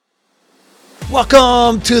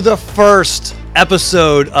Welcome to the first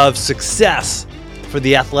episode of Success for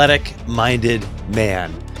the Athletic-Minded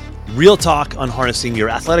Man. Real talk on harnessing your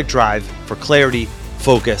athletic drive for clarity,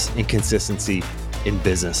 focus, and consistency in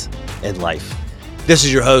business and life. This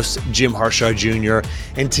is your host, Jim Harshaw Jr.,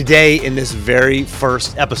 and today in this very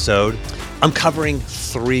first episode, I'm covering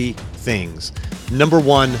three things. Number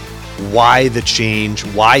one, why the change,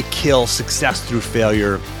 why kill success through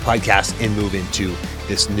failure podcast and move into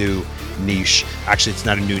this new niche. Actually, it's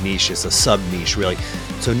not a new niche, it's a sub-niche, really.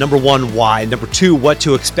 So number one, why. Number two, what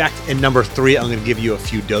to expect. And number three, I'm going to give you a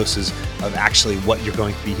few doses of actually what you're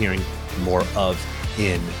going to be hearing more of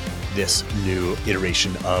in this new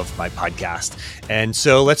iteration of my podcast. And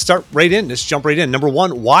so let's start right in. Let's jump right in. Number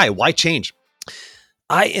one, why? Why change?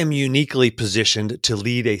 I am uniquely positioned to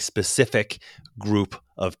lead a specific group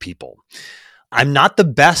of people. I'm not the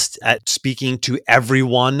best at speaking to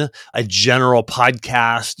everyone, a general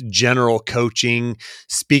podcast, general coaching,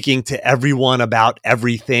 speaking to everyone about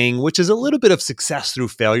everything, which is a little bit of success through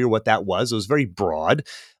failure, what that was. It was very broad,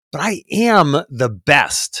 but I am the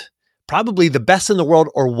best, probably the best in the world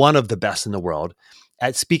or one of the best in the world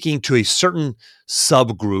at speaking to a certain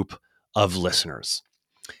subgroup of listeners.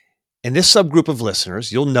 In this subgroup of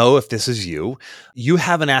listeners, you'll know if this is you, you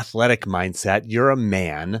have an athletic mindset, you're a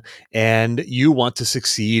man, and you want to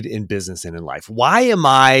succeed in business and in life. Why am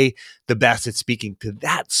I the best at speaking to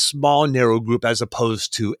that small, narrow group as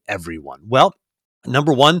opposed to everyone? Well,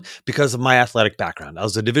 number one, because of my athletic background. I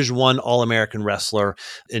was a Division I All-American wrestler,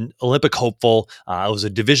 an Olympic hopeful. I was a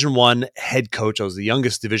Division I head coach. I was the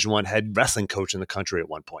youngest Division I head wrestling coach in the country at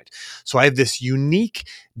one point. So I have this unique,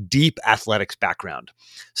 deep athletics background.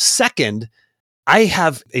 Second, I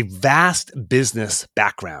have a vast business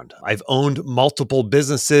background. I've owned multiple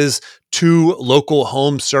businesses, 2 local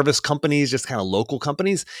home service companies, just kind of local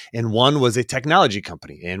companies, and one was a technology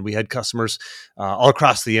company. And we had customers all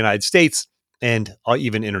across the United States and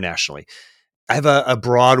even internationally. I have a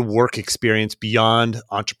broad work experience beyond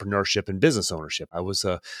entrepreneurship and business ownership. I was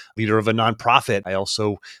a leader of a nonprofit. I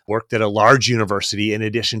also worked at a large university in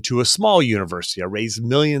addition to a small university. I raised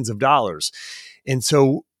millions of dollars. And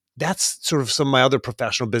so that's sort of some of my other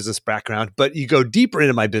professional business background. But you go deeper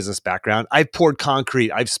into my business background, I've poured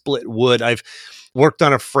concrete, I've split wood, I've worked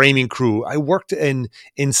on a framing crew. I worked in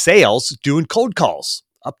sales doing cold calls,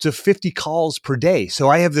 up to 50 calls per day. So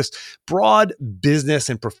I have this broad business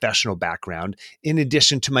and professional background in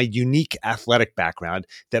addition to my unique athletic background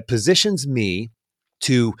that positions me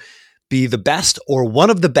to be the best or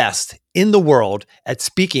one of the best in the world at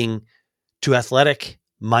speaking to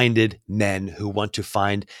athletic-minded men who want to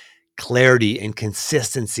find clarity and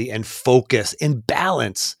consistency and focus and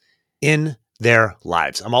balance in their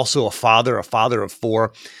lives. I'm also a father of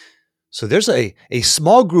 4. So there's a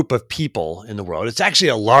small group of people in the world. It's actually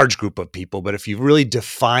a large group of people, but if you really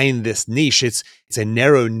define this niche, it's a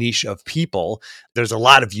narrow niche of people. There's a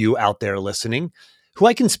lot of you out there listening who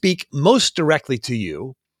I can speak most directly to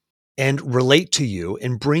you and relate to you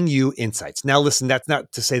and bring you insights. Now, listen, that's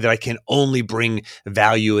not to say that I can only bring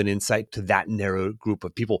value and insight to that narrow group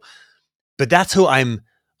of people, but that's who I'm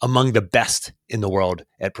among the best in the world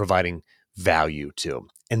at providing value to.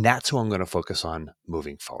 And that's who I'm going to focus on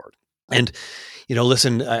moving forward. And,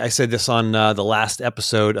 listen, I said this on the last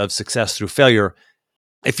episode of Success Through Failure.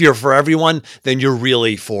 If you're for everyone, then you're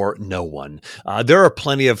really for no one. There are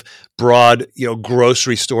plenty of broad,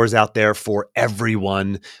 grocery stores out there for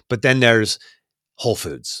everyone, but then there's Whole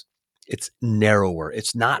Foods. It's narrower.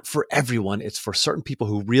 It's not for everyone. It's for certain people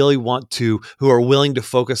who really who are willing to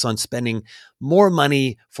focus on spending more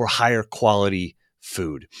money for higher quality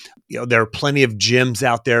food. There are plenty of gyms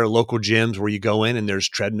out there, local gyms where you go in and there's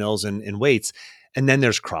treadmills and weights. And then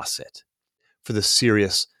there's CrossFit. For the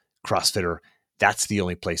serious CrossFitter, that's the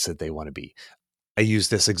only place that they want to be. I use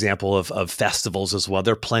this example of festivals as well.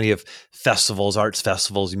 There are plenty of festivals, arts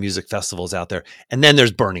festivals, music festivals out there. And then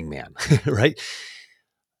there's Burning Man, right?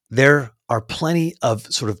 There are plenty of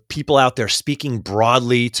sort of people out there speaking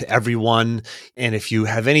broadly to everyone. And if you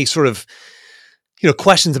have any sort of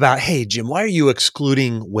questions about, hey, Jim, why are you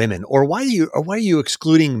excluding women? Or why are you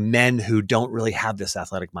excluding men who don't really have this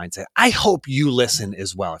athletic mindset? I hope you listen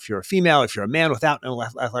as well. If you're a female, if you're a man without an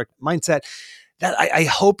athletic mindset, I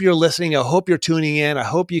hope you're listening. I hope you're tuning in. I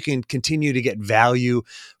hope you can continue to get value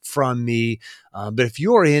from me. But if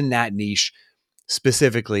you're in that niche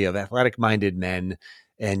specifically of athletic-minded men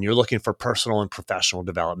and you're looking for personal and professional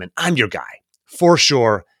development, I'm your guy for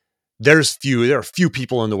sure. There are few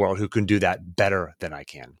people in the world who can do that better than I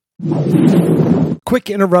can. Quick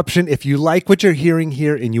interruption. If you like what you're hearing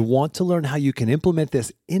here and you want to learn how you can implement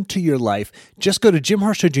this into your life, just go to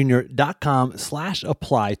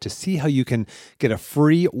jimharshawjr.com/apply to see how you can get a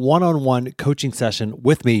free one-on-one coaching session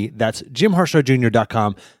with me. That's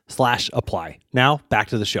jimharshawjr.com/apply. Now back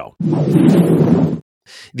to the show.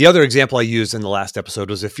 The other example I used in the last episode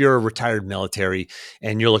was if you're a retired military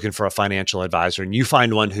and you're looking for a financial advisor and you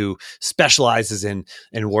find one who specializes in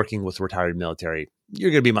working with retired military,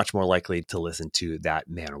 you're going to be much more likely to listen to that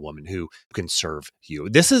man or woman who can serve you.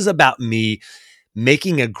 This is about me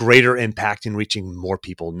making a greater impact and reaching more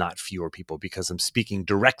people, not fewer people, because I'm speaking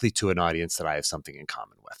directly to an audience that I have something in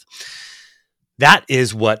common with. That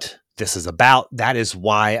is what this is about. That is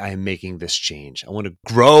why I'm making this change. I want to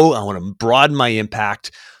grow. I want to broaden my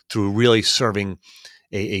impact through really serving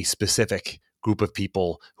a specific group of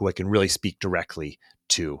people who I can really speak directly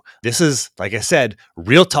to. This is, like I said,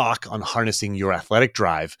 real talk on harnessing your athletic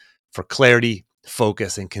drive for clarity,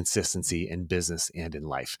 focus, and consistency in business and in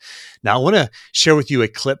life. Now, I want to share with you a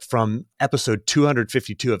clip from episode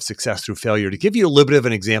 252 of Success Through Failure to give you a little bit of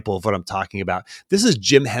an example of what I'm talking about. This is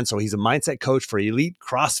Jim Hensel. He's a mindset coach for elite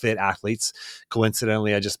CrossFit athletes.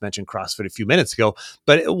 Coincidentally, I just mentioned CrossFit a few minutes ago,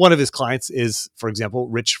 but one of his clients is, for example,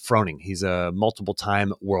 Rich Froning. He's a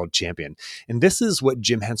multiple-time world champion. And this is what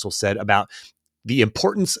Jim Hensel said about the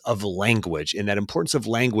importance of language. And that importance of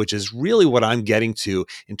language is really what I'm getting to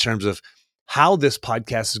in terms of how this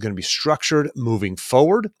podcast is going to be structured moving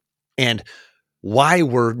forward and why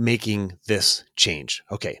we're making this change.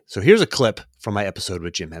 Okay, so here's a clip from my episode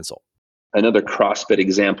with Jim Hensel. Another CrossFit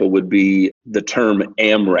example would be the term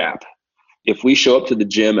AMRAP. If we show up to the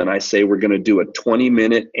gym and I say we're going to do a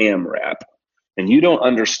 20-minute AMRAP and you don't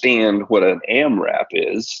understand what an AMRAP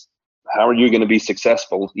is, how are you going to be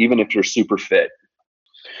successful even if you're super fit?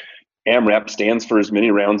 AMRAP stands for as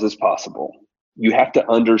many rounds as possible. You have to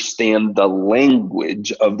understand the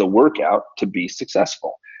language of the workout to be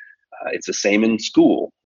successful. It's the same in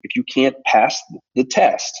school. If you can't pass the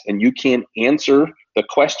test and you can't answer the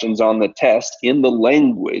questions on the test in the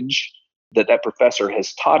language that professor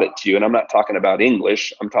has taught it to you, and I'm not talking about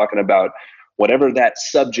English, I'm talking about whatever that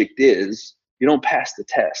subject is, you don't pass the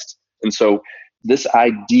test. And so this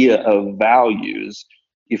idea of values,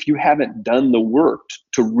 if you haven't done the work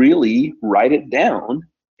to really write it down,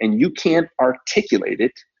 and you can't articulate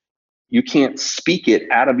it, you can't speak it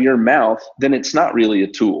out of your mouth, then it's not really a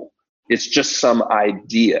tool. It's just some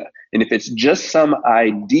idea. And if it's just some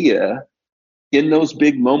idea, in those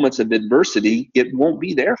big moments of adversity, it won't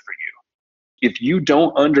be there for you. If you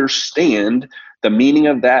don't understand the meaning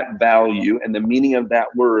of that value and the meaning of that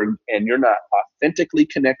word, and you're not authentically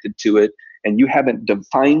connected to it, and you haven't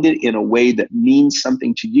defined it in a way that means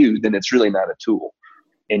something to you, then it's really not a tool.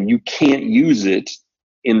 And you can't use it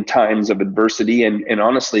in times of adversity. And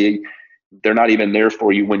honestly, they're not even there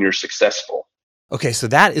for you when you're successful. Okay, so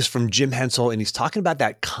that is from Jim Hensel, and he's talking about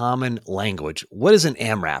that common language. What is an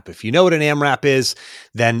AMRAP? If you know what an AMRAP is,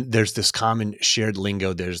 then there's this common shared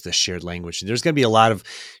lingo. There's this shared language. There's going to be a lot of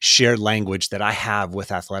shared language that I have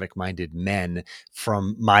with athletic-minded men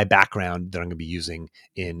from my background that I'm going to be using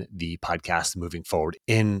in the podcast moving forward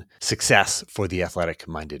in Success for the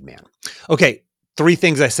Athletic-Minded Man. Okay, 3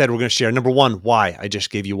 things I said we're going to share. Number 1, why. I just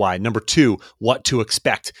gave you why. Number 2, what to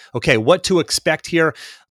expect. Okay, what to expect here.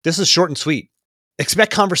 This is short and sweet.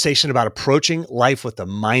 Expect conversation about approaching life with the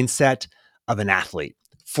mindset of an athlete.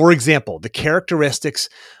 For example, the characteristics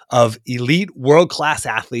of elite world-class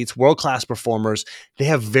athletes, world-class performers, they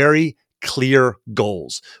have very clear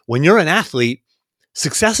goals. When you're an athlete,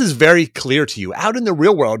 success is very clear to you. Out in the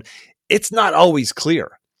real world, it's not always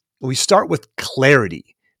clear. We start with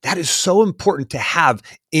clarity. That is so important to have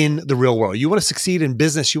in the real world. You want to succeed in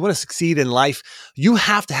business, you want to succeed in life, you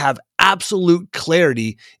have to have absolute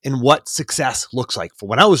clarity in what success looks like. For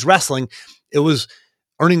when I was wrestling, it was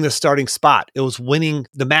earning the starting spot. It was winning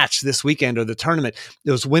the match this weekend or the tournament.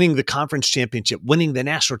 It was winning the conference championship, winning the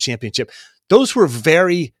national championship. Those were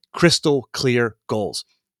very crystal clear goals.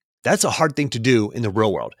 That's a hard thing to do in the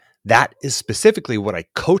real world. That is specifically what I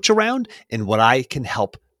coach around and what I can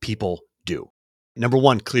help people do. Number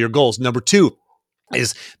 1, clear goals. Number 2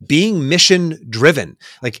 is being mission driven.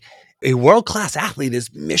 Like a world-class athlete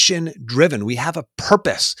is mission driven. We have a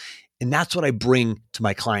purpose, and that's what I bring to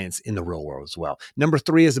my clients in the real world as well. Number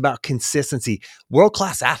 3 is about consistency.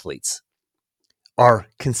 World-class athletes are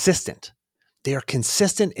consistent. They are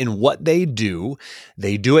consistent in what they do.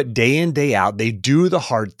 They do it day in, day out. They do the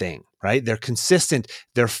hard thing, right? They're consistent.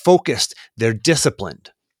 They're focused. They're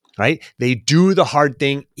disciplined. Right? They do the hard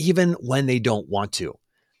thing even when they don't want to.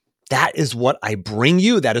 That is what I bring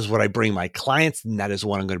you. That is what I bring my clients. And that is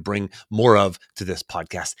what I'm going to bring more of to this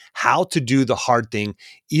podcast. How to do the hard thing,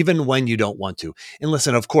 even when you don't want to. And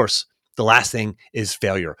listen, of course, the last thing is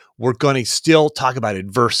failure. We're going to still talk about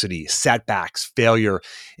adversity, setbacks, failure,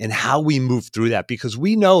 and how we move through that, because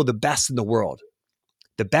we know the best in the world,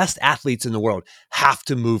 the best athletes in the world have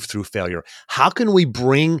to move through failure. How can we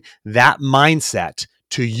bring that mindset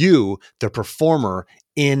to you, the performer,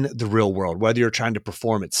 in the real world, whether you're trying to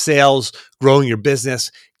perform at sales, growing your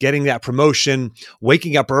business, getting that promotion,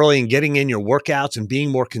 waking up early and getting in your workouts and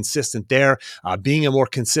being more consistent there, being a more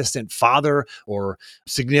consistent father or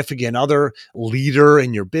significant other, leader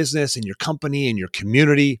in your business, in your company, in your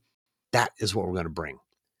community. That is what we're going to bring.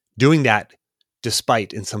 Doing that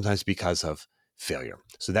despite and sometimes because of failure.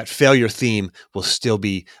 So that failure theme will still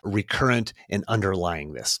be recurrent and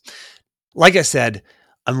underlying this. Like I said,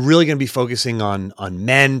 I'm really going to be focusing on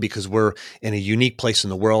men because we're in a unique place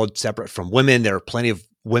in the world, separate from women. There are plenty of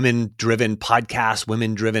women-driven podcasts,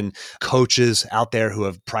 women-driven coaches out there who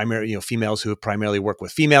have females who have primarily work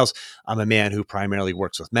with females. I'm a man who primarily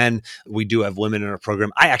works with men. We do have women in our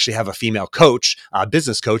program. I actually have a female coach,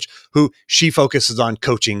 business coach, who she focuses on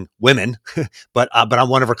coaching women, but I'm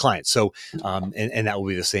one of her clients. So, and that will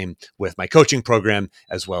be the same with my coaching program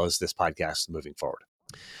as well as this podcast moving forward.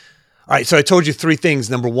 All right, so I told you three things.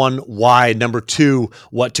 Number one, why. Number two,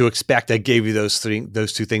 what to expect. I gave you those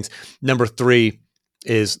two things. Number three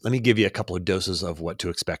is, let me give you a couple of doses of what to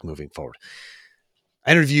expect moving forward.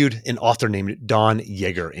 I interviewed an author named Don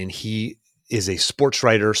Yeager, and he is a sports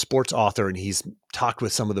writer, sports author, and he's talked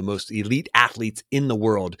with some of the most elite athletes in the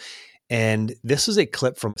world. And this is a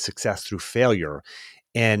clip from Success Through Failure.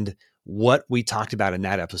 And what we talked about in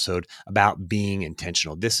that episode about being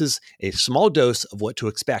intentional. This is a small dose of what to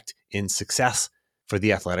expect in Success for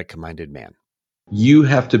the Athletic-Minded Man. You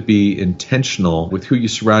have to be intentional with who you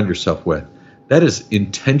surround yourself with. That is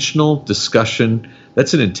intentional discussion.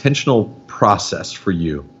 That's an intentional process for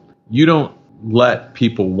you. You don't let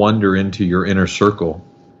people wander into your inner circle.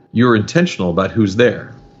 You're intentional about who's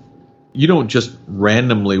there. You don't just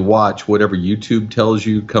randomly watch whatever YouTube tells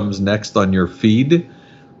you comes next on your feed.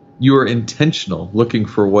 You are intentional looking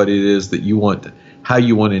for what it is that you want, how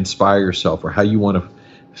you want to inspire yourself or how you want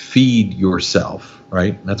to feed yourself,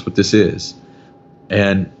 right? That's what this is.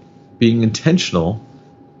 And being intentional,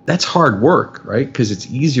 that's hard work, right? Because it's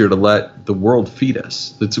easier to let the world feed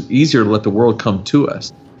us. It's easier to let the world come to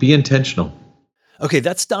us. Be intentional. Okay,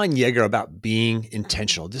 that's Don Yeager about being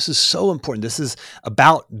intentional. This is so important. This is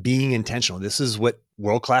about being intentional. This is what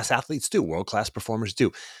world-class athletes do, world-class performers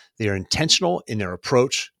do. They are intentional in their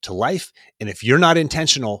approach to life. And if you're not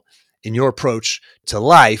intentional in your approach to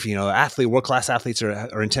life, world-class athletes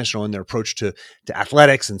are intentional in their approach to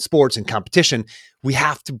athletics and sports and competition. We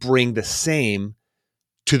have to bring the same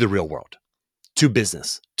to the real world, to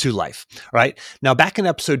business, to life. All right. Now, back in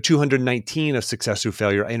episode 219 of Success Through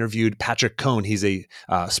Failure, I interviewed Patrick Cohn. He's a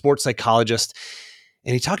sports psychologist.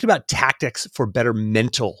 And he talked about tactics for better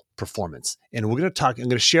mental performance. And I'm going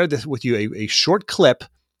to share this with you, a short clip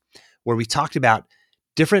where we talked about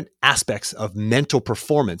different aspects of mental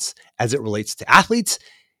performance as it relates to athletes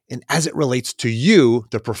and as it relates to you,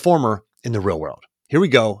 the performer in the real world. Here we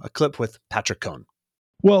go, a clip with Patrick Cohn.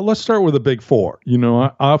 Well, let's start with the big four.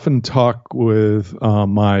 I often talk with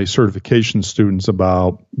my certification students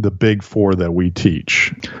about the big four that we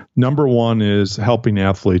teach. Number one is helping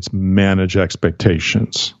athletes manage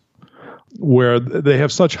expectations, where they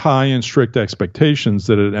have such high and strict expectations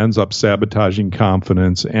that it ends up sabotaging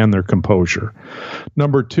confidence and their composure.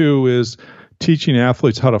 Number two is teaching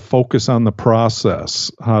athletes how to focus on the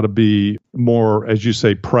process, how to be more, as you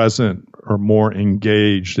say, present or more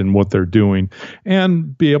engaged in what they're doing,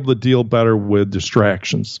 and be able to deal better with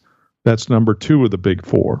distractions. That's number two of the big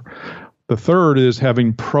four. The third is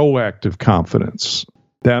having proactive confidence.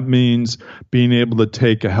 That means being able to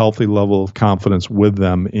take a healthy level of confidence with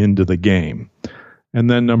them into the game. And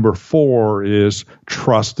then number four is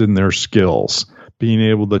trust in their skills, being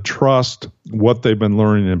able to trust what they've been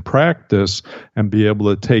learning in practice and be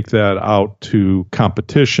able to take that out to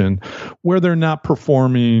competition where they're not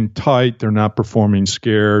performing tight, they're not performing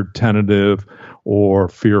scared, tentative, or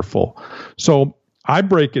fearful. So I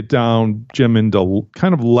break it down, Jim, into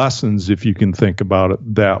kind of lessons, if you can think about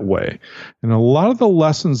it that way. And a lot of the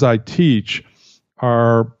lessons I teach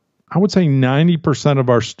are, I would say 90%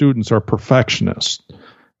 of our students are perfectionists.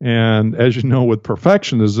 And as you know, with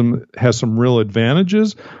perfectionism, it has some real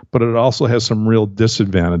advantages, but it also has some real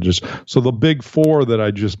disadvantages. So the big four that I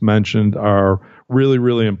just mentioned are really,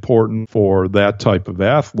 really important for that type of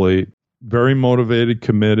athlete. Very motivated,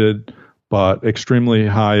 committed, but extremely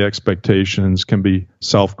high expectations can be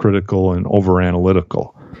self-critical and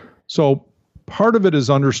over-analytical. So part of it is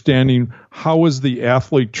understanding, how is the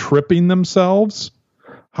athlete tripping themselves?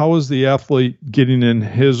 How is the athlete getting in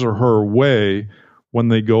his or her way when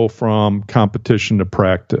they go from competition to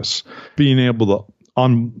practice? Being able to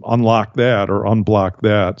unlock that or unblock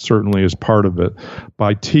that certainly is part of it,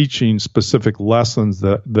 by teaching specific lessons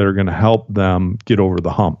that are going to help them get over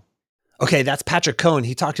the hump. Okay, that's Patrick Cohn.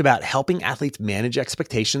 He talked about helping athletes manage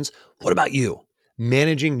expectations. What about you?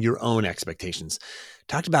 Managing your own expectations.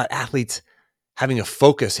 Talked about athletes having to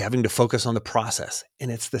focus on the process.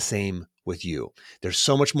 And it's the same with you. There's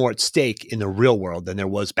so much more at stake in the real world than there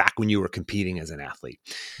was back when you were competing as an athlete.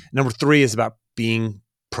 Number 3 is about being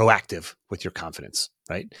proactive with your confidence,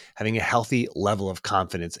 right? Having a healthy level of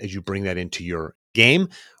confidence as you bring that into your game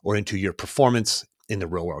or into your performance in the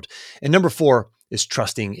real world. And number 4 is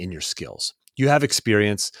trusting in your skills. You have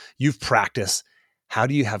experience, you've practiced. How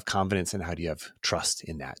do you have confidence and how do you have trust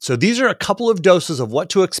in that? So these are a couple of doses of what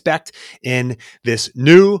to expect in this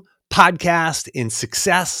new podcast in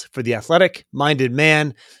Success for the Athletic-Minded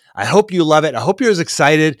Man. I hope you love it. I hope you're as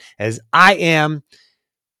excited as I am.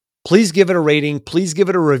 Please give it a rating. Please give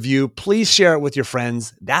it a review. Please share it with your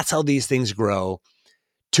friends. That's how these things grow.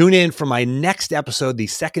 Tune in for my next episode, the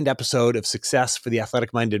second episode of Success for the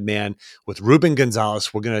Athletic-Minded Man with Ruben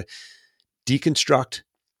Gonzalez. We're going to deconstruct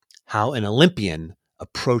how an Olympian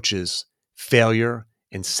approaches failure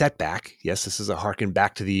and setback. Yes, this is a harken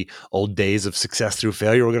back to the old days of success through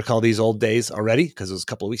failure. We're going to call these old days already because it was a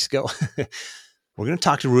couple of weeks ago. We're going to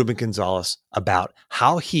talk to Ruben Gonzalez about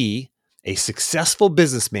how he, a successful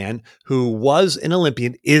businessman who was an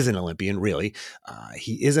Olympian, is an Olympian, really.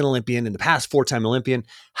 He is an Olympian in the past, 4-time Olympian,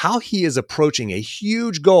 how he is approaching a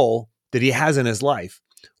huge goal that he has in his life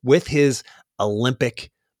with his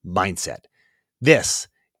Olympic mindset. This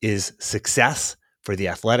is Success for the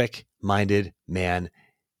Athletic-Minded Man,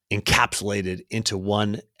 encapsulated into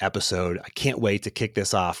one episode. I can't wait to kick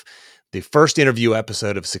this off. The first interview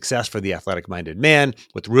episode of Success for the Athletic-Minded Man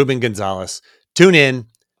with Ruben Gonzalez. Tune in.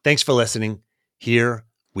 Thanks for listening. Here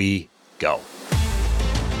we go.